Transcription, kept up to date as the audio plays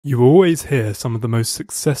You always hear some of the most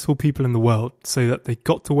successful people in the world say that they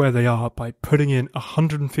got to where they are by putting in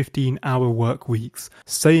 115-hour work weeks,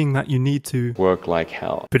 saying that you need to work like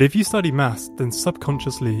hell. But if you study maths, then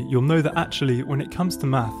subconsciously you'll know that actually when it comes to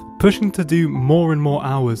math, pushing to do more and more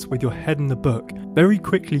hours with your head in the book very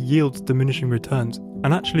quickly yields diminishing returns.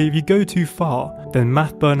 And actually, if you go too far, then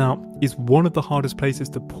math burnout is one of the hardest places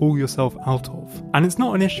to pull yourself out of. And it's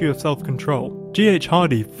not an issue of self-control. G.H.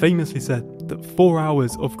 Hardy famously said that 4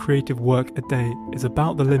 hours of creative work a day is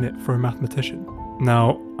about the limit for a mathematician.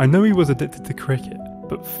 Now, I know he was addicted to cricket,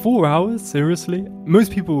 but 4 hours? Seriously?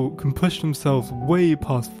 Most people can push themselves way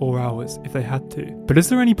past 4 hours if they had to. But is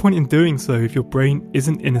there any point in doing so if your brain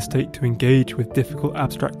isn't in a state to engage with difficult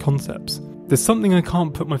abstract concepts? There's something I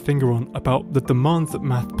can't put my finger on about the demands that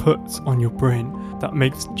math puts on your brain that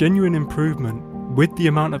makes genuine improvement with the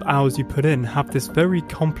amount of hours you put in have this very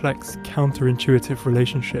complex, counterintuitive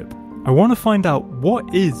relationship. I want to find out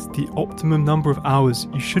what is the optimum number of hours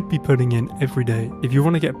you should be putting in every day if you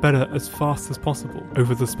want to get better as fast as possible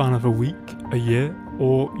over the span of a week, a year,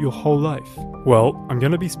 or your whole life. Well, I'm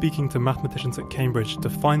going to be speaking to mathematicians at Cambridge to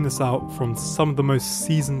find this out from some of the most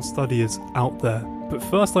seasoned studiers out there. But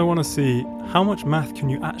first I want to see how much math can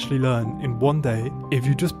you actually learn in one day if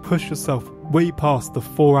you just push yourself way past the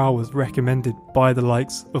 4 hours recommended by the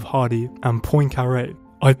likes of Hardy and Poincaré.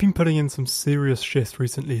 I've been putting in some serious shifts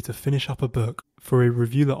recently to finish up a book for a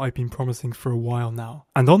review that I've been promising for a while now.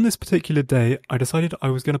 And on this particular day, I decided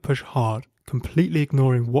I was going to push hard, completely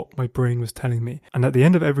ignoring what my brain was telling me. And at the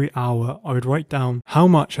end of every hour, I would write down how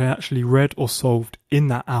much I actually read or solved in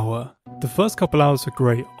that hour. The first couple hours were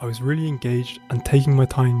great. I was really engaged and taking my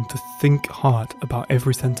time to think hard about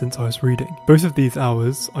every sentence I was reading. Both of these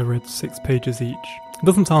hours, I read 6 pages each. It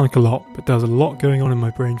doesn't sound like a lot, but there was a lot going on in my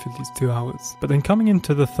brain for these 2 hours. But then coming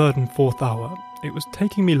into the third and fourth hour, it was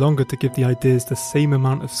taking me longer to give the ideas the same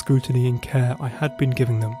amount of scrutiny and care I had been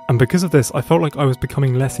giving them. And because of this, I felt like I was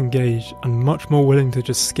becoming less engaged and much more willing to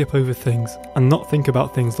just skip over things and not think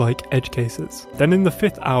about things like edge cases. Then in the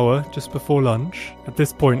 5th hour, just before lunch, at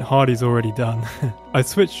this point Hardy's already done, I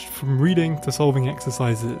switched from reading to solving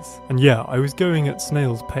exercises. And yeah, I was going at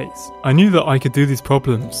snail's pace. I knew that I could do these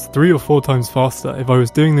problems 3 or 4 times faster if I was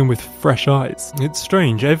doing them with fresh eyes. It's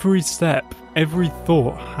strange, every step, every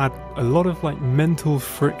thought had a lot of mental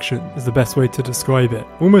friction is the best way to describe it.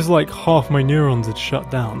 Almost like half my neurons had shut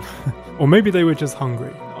down. Or maybe they were just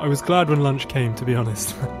hungry. I was glad when lunch came, to be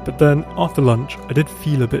honest. But then, after lunch, I did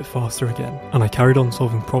feel a bit faster again, and I carried on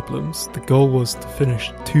solving problems. The goal was to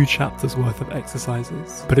finish 2 chapters worth of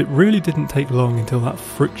exercises. But it really didn't take long until that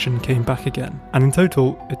friction came back again. And in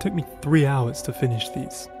total, it took me 3 hours to finish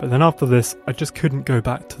these. But then after this, I just couldn't go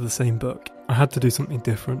back to the same book. I had to do something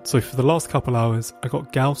different, so for the last couple hours, I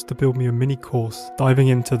got Gauss to build me a mini course diving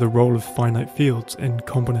into the role of finite fields in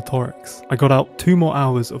combinatorics. I got out 2 more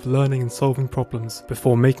hours of learning and solving problems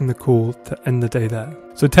before making the call to end the day there.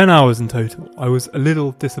 So 10 hours in total. I was a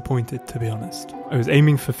little disappointed, to be honest. I was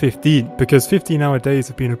aiming for 15, because 15-hour days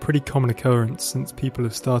have been a pretty common occurrence since people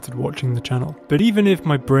have started watching the channel. But even if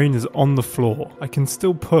my brain is on the floor, I can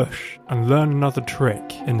still push and learn another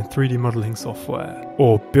trick in the 3D modeling software,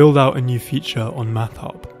 or build out a new feature on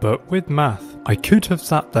MathHub. But with math, I could have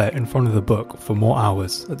sat there in front of the book for more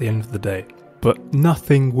hours at the end of the day. But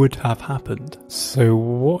nothing would have happened. So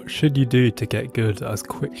what should you do to get good as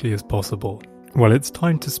quickly as possible? Well, it's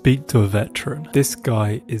time to speak to a veteran. This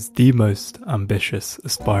guy is the most ambitious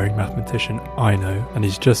aspiring mathematician I know, and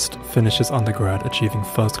he's just finished his undergrad achieving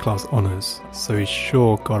first-class honours, so he's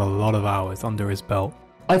sure got a lot of hours under his belt.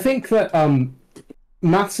 I think that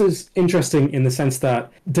maths is interesting in the sense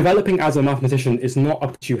that developing as a mathematician is not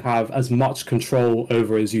up to you have as much control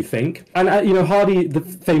over as you think. And Hardy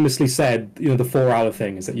famously said, the 4-hour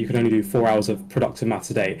thing is that you can only do 4 hours of productive maths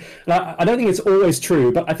a day. And I don't think it's always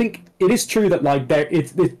true, but I think it is true that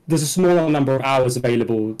there's a smaller number of hours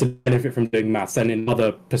available to benefit from doing maths than in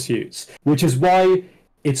other pursuits, which is why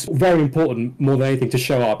it's very important more than anything to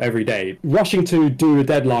show up every day. Rushing to do a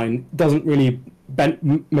deadline doesn't really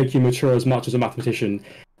make you mature as much as a mathematician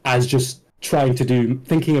as just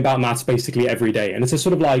thinking about maths basically every day. And it's a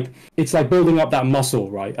sort of it's like building up that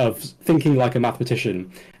muscle, right, of thinking like a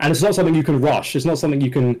mathematician. And it's not something you can rush. It's not something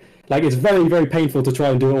you can, it's very, very painful to try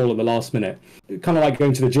and do it all at the last minute. Kind of like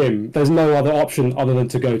going to the gym. There's no other option other than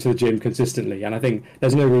to go to the gym consistently. And I think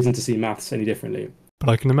there's no reason to see maths any differently. But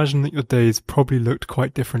I can imagine that your days probably looked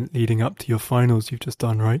quite different leading up to your finals you've just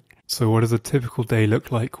done, right? So what does a typical day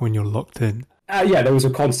look like when you're locked in? There was a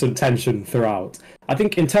constant tension throughout. I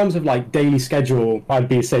think in terms of daily schedule, I'd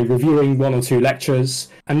be, say, reviewing 1 or 2 lectures,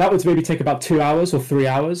 and that would maybe take about 2 hours or 3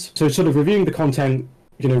 hours. So sort of reviewing the content,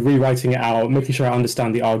 rewriting it out, making sure I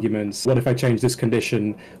understand the arguments. What if I change this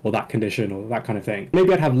condition or that kind of thing?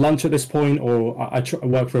 Maybe I'd have lunch at this point, or I'd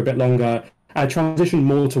work for a bit longer. I'd transition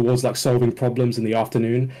more towards like solving problems in the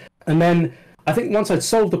afternoon. And then I think once I'd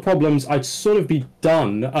solved the problems, I'd sort of be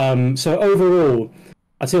done. So overall,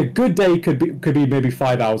 I'd say a good day could be maybe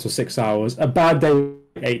 5 hours or 6 hours. A bad day,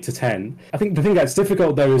 8 to 10. I think the thing that's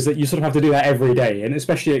difficult though is that you sort of have to do that every day, and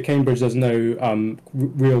especially at Cambridge, there's no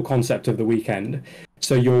real concept of the weekend.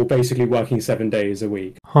 So you're basically working 7 days a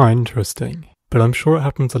week. Interesting. But I'm sure it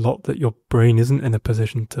happens a lot that your brain isn't in a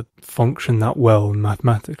position to function that well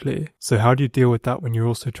mathematically. So how do you deal with that when you're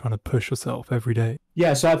also trying to push yourself every day?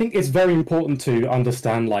 Yeah, so I think it's very important to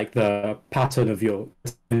understand like the pattern of your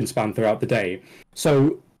attention span throughout the day.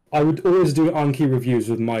 So I would always do Anki reviews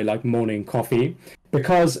with my like morning coffee,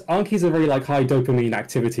 because Anki is a very like high dopamine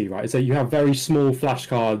activity, right? So you have very small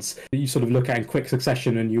flashcards that you sort of look at in quick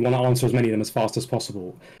succession, and you want to answer as many of them as fast as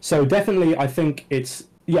possible. So definitely I think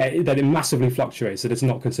that it massively fluctuates, that it's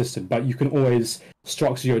not consistent, but you can always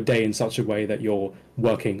structure your day in such a way that you're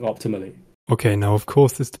working optimally. Okay, now of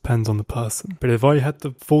course this depends on the person, but if I had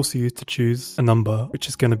to force you to choose a number, which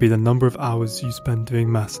is going to be the number of hours you spend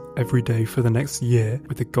doing maths every day for the next year,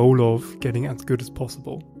 with the goal of getting as good as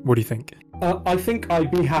possible, what do you think? I think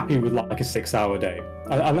I'd be happy with like a 6 hour day.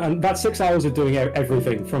 And that's 6 hours of doing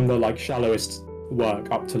everything from the like shallowest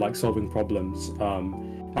work up to like solving problems.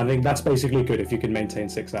 I think that's basically good if you can maintain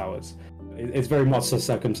 6 hours. It's very much it's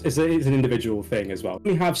an individual thing as well.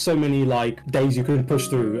 You have so many like days you can push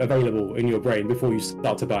through available in your brain before you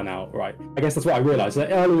start to burn out, right? I guess that's what I realized.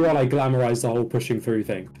 That early on I glamorized the whole pushing through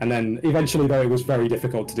thing, and then eventually though it was very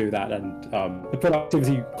difficult to do that, and the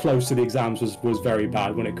productivity close to the exams was very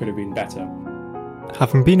bad when it could have been better.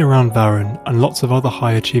 Having been around Varun and lots of other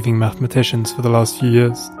high-achieving mathematicians for the last few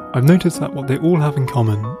years, I've noticed that what they all have in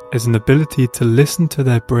common is an ability to listen to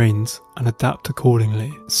their brains and adapt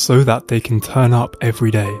accordingly so that they can turn up every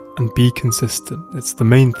day and be consistent. It's the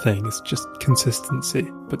main thing, it's just consistency.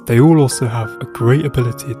 But they all also have a great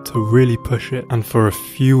ability to really push it, and for a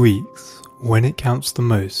few weeks, when it counts the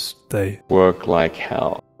most, they work like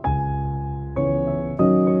hell.